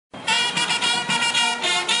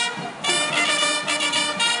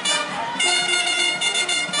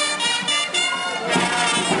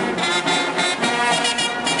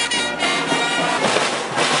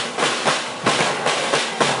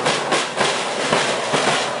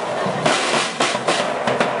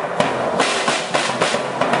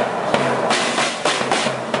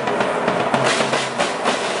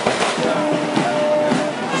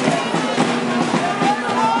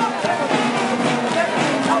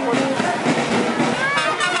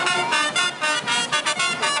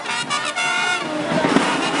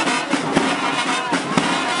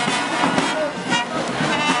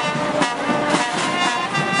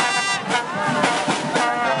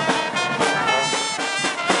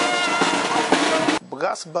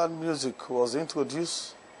Brass band music was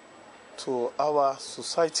introduced to our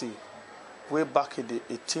society way back in the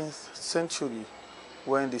 18th century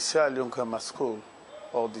when the Sierra Leone Grammar School,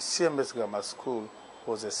 or the CMS Grammar School,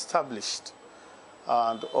 was established,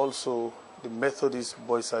 and also the Methodist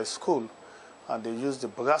Boys High School, and they used the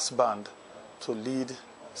brass band to lead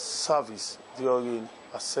service during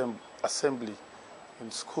assembly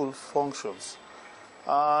in school functions.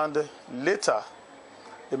 And later,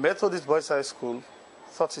 the Methodist Boys High School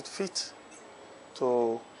thought it fit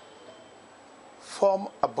to form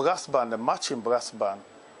a brass band, a marching brass band,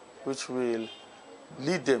 which will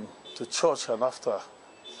lead them to church and after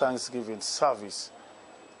Thanksgiving service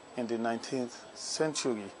in the 19th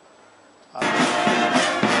century.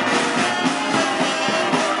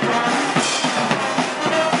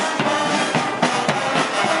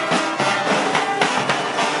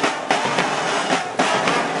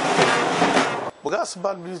 Brass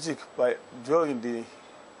band music during the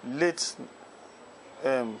late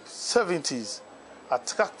 70s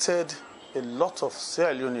attracted a lot of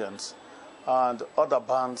Sierra Leoneans, and other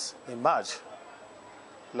bands emerged,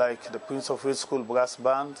 like the Prince of Wales School Brass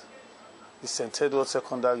Band, the St. Edward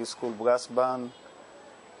Secondary School Brass Band,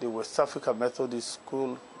 the West Africa Methodist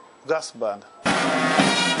School Brass Band.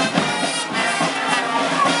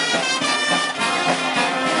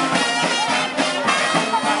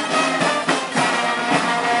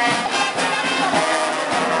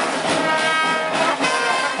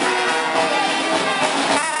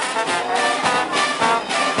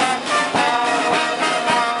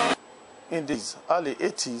 In the early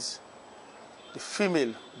 80s, the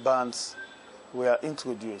female bands were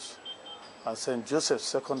introduced, and St. Joseph's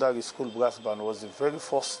Secondary School Brass Band was the very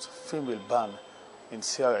first female band in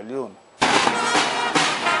Sierra Leone.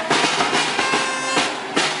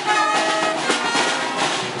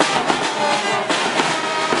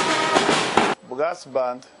 Brass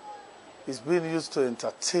band is being used to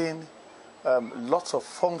entertain lots of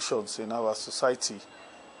functions in our society.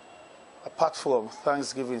 Apart from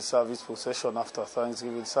Thanksgiving service, procession after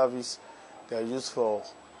Thanksgiving service, they are used for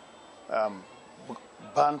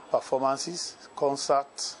band performances,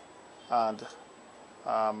 concerts, and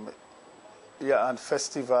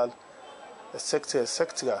festival, etc.,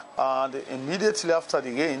 etc. And immediately after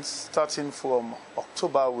the rains, starting from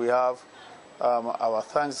October, we have our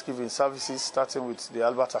Thanksgiving services, starting with the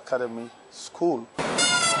Albert Academy School.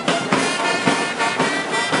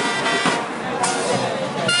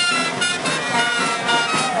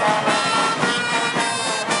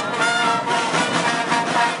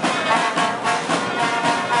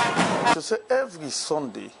 So every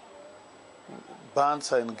Sunday,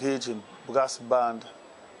 bands are engaged in brass band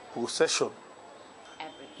procession.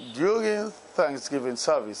 During Thanksgiving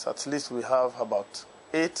service, at least we have about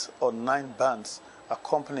 8 or 9 bands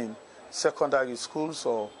accompanying secondary schools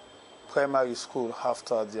or primary school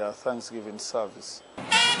after their Thanksgiving service.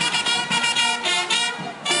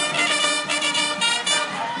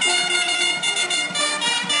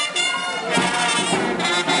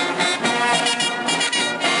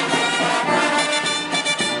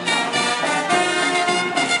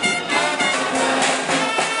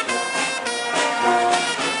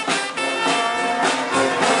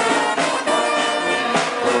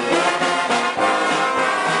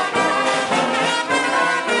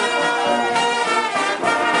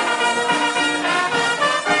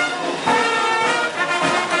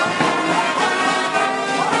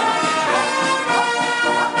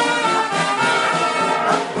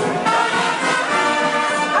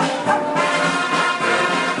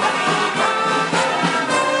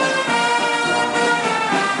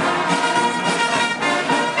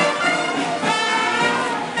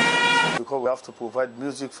 We have to provide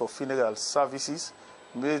music for funeral services.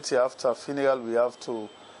 Immediately after funeral, we have to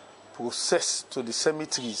process to the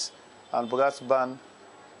cemeteries, and brass band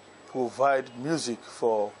provide music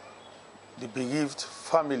for the bereaved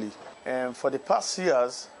family. And for the past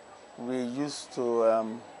years, we used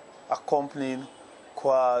to accompany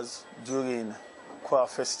choirs during choir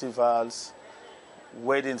festivals,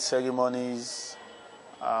 wedding ceremonies,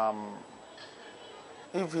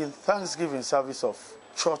 even Thanksgiving service of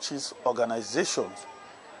churches, organizations.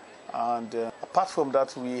 And apart from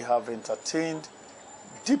that, we have entertained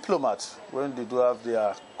diplomats when they do have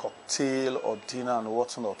their cocktail or dinner and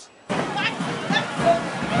whatnot.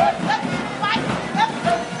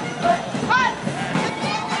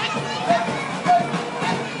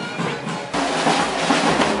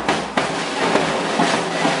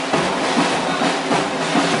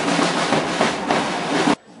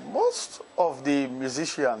 Most of the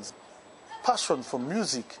musicians' passion for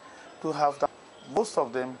music to have that. Most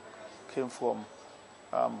of them came from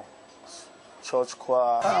church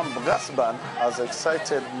choir. Brass band has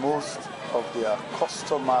excited most of their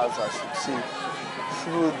customers, I should say,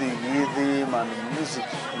 through the rhythm and the music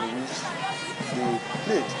in which they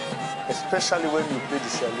played, especially when you play the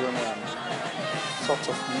Sierra Leonean sort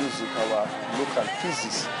of music, our local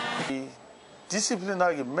pieces. The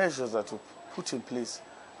disciplinary measures that we put in place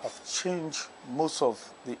have changed most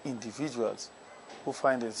of the individuals who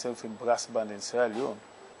find themselves in brass band in Sierra Leone.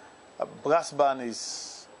 A brass band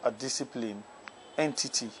is a discipline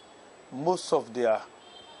entity. Most of their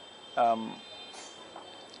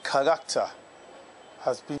character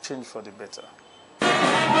has been changed for the better.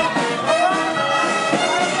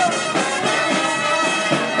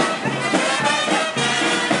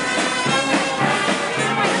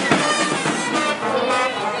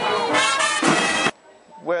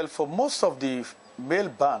 Well, for most of the male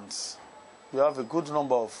bands, we have a good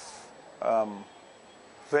number of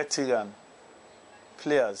veteran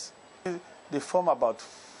players. They form about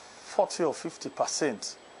 40 or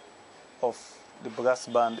 50% of the brass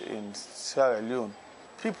band in Sierra Leone.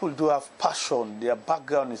 People do have passion, their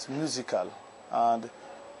background is musical, and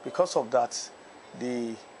because of that,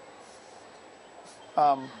 they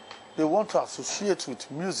want to associate with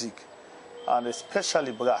music, and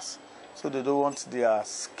especially brass. So they don't want their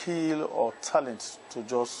skill or talent to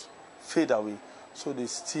just fade away. So they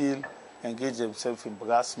still engage themselves in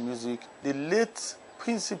brass music. The late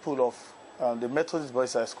principal of the Methodist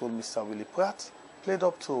Boys High School, Mr. Willie Pratt, played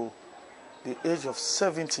up to the age of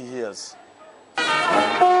 70 years.